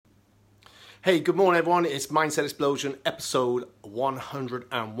Hey, good morning everyone. It's Mindset Explosion, episode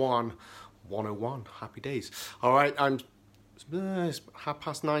 101. 101. Happy days. All right, it's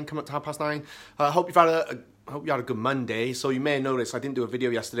 9:30, come up to 9:30. Hope you had a good Monday. So you may have noticed I didn't do a video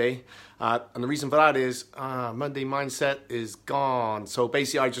yesterday, and the reason for that is Monday Mindset is gone. So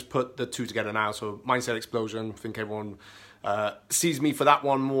basically, I just put the two together now. So Mindset Explosion. I think everyone sees me for that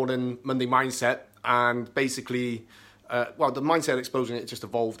one more than Monday Mindset, and basically. The Mindset Explosion, it just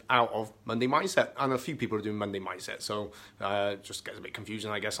evolved out of Monday Mindset, and a few people are doing Monday Mindset, so just gets a bit confusing,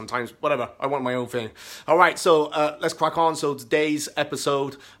 I guess, sometimes. Whatever, I want my own thing. All right, so let's crack on. So today's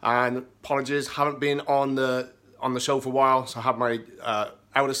episode, and apologies, haven't been on the show for a while, so I had my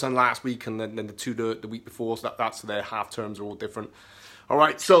eldest son last week, and then the two the week before, so that's their half terms are all different. All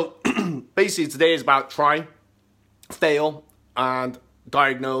right, so basically today is about try, fail, and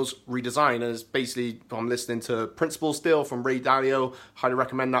diagnose, redesign. And it's basically, I'm listening to Principles still from Ray Dalio. Highly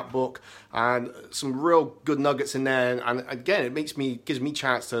recommend that book, and some real good nuggets in there. And again, it gives me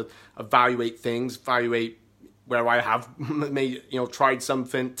chance to evaluate things, evaluate where I have tried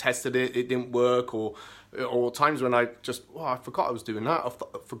something, tested it, it didn't work, or times when I just, I forgot I was doing that, I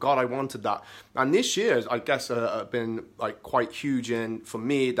forgot I wanted that. And this year, I guess, been like quite huge for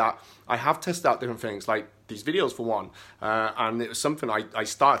me that I have tested out different things, like these videos for one, and it was something I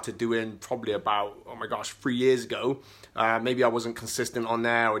started doing probably about, 3 years ago. Maybe I wasn't consistent on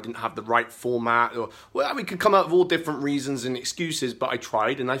there, or I didn't have the right format, or we could come up with all different reasons and excuses, but I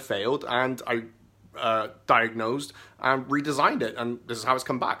tried and I failed, and I diagnosed and redesigned it, and this is how it's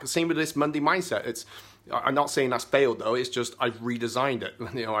come back. Same with this Monday Mindset. I'm not saying that's failed though, it's just I've redesigned it.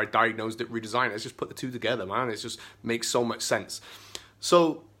 I diagnosed it, redesigned it. It's just put the two together, man. It just makes so much sense.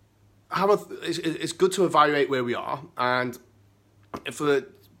 So it's good to evaluate where we are, and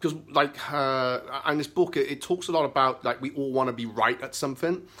because in this book it talks a lot about, like, we all want to be right at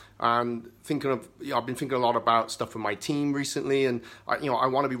something, and I've been thinking a lot about stuff with my team recently, and I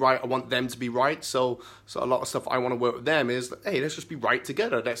want to be right, I want them to be right, so a lot of stuff I want to work with them is, hey, let's just be right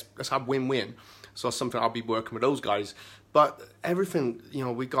together, let's have win-win. So that's something I'll be working with those guys. But everything,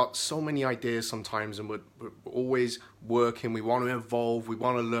 we got so many ideas sometimes, and we're always working. We want to evolve. We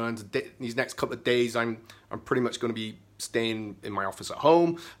want to learn. These next couple of days, I'm pretty much going to be staying in my office at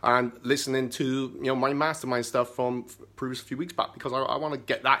home and listening to my mastermind stuff from previous few weeks back, because I want to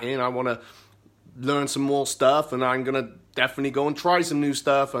get that in. I want to learn some more stuff, and I'm going to definitely go and try some new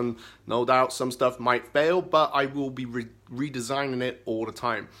stuff, and no doubt some stuff might fail, but I will be redesigning it all the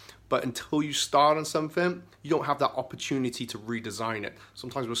time. But until you start on something, you don't have that opportunity to redesign it.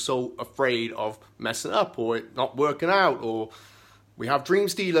 Sometimes we're so afraid of messing up, or it not working out, or we have dream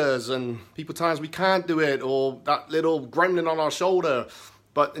stealers and people tell us we can't do it, or that little gremlin on our shoulder.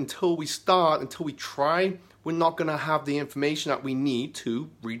 But until we start, until we try, we're not going to have the information that we need to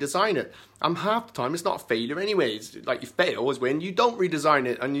redesign it. And half the time, it's not a failure anyways. Like, you fail is when you don't redesign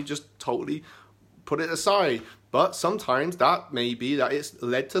it and you just totally put it aside. But sometimes that may be that it's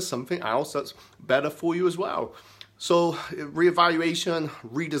led to something else that's better for you as well. So reevaluation,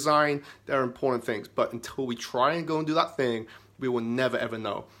 redesign, they're important things. But until we try and go and do that thing, we will never ever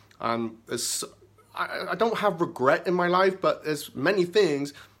know. And I don't have regret in my life, but there's many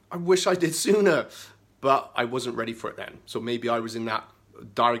things I wish I did sooner, but I wasn't ready for it then. So maybe I was in that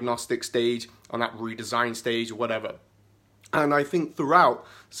diagnostic stage, on that redesign stage, or whatever. And I think throughout,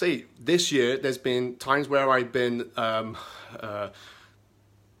 say, this year, there's been times where I've been, not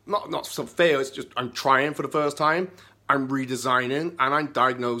some fail, it's just I'm trying for the first time, I'm redesigning, and I'm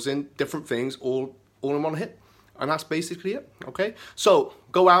diagnosing different things all in one hit. And that's basically it, okay? So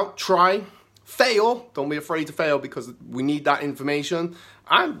go out, try, fail. Don't be afraid to fail, because we need that information.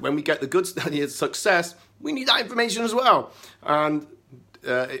 And when we get the good success, we need that information as well. And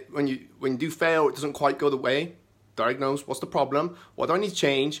when you do fail, it doesn't quite go the way. Diagnose what's the problem, what do I need to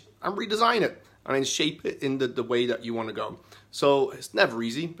change, and redesign it, and then shape it in the way that you want to go. So it's never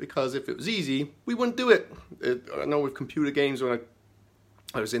easy, because if it was easy, we wouldn't do it. I know with computer games, when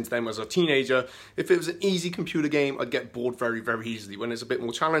I was into them as a teenager, if it was an easy computer game, I'd get bored very, very easily. When it's a bit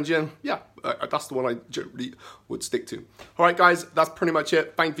more challenging, that's the one I generally would stick to. All right, guys, that's pretty much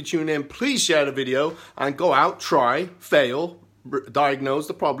it. Thank you for tuning in. Please share the video, and go out, try, fail, diagnose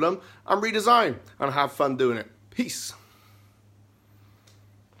the problem, and redesign, and have fun doing it. Peace.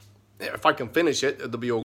 If I can finish it, it'll be all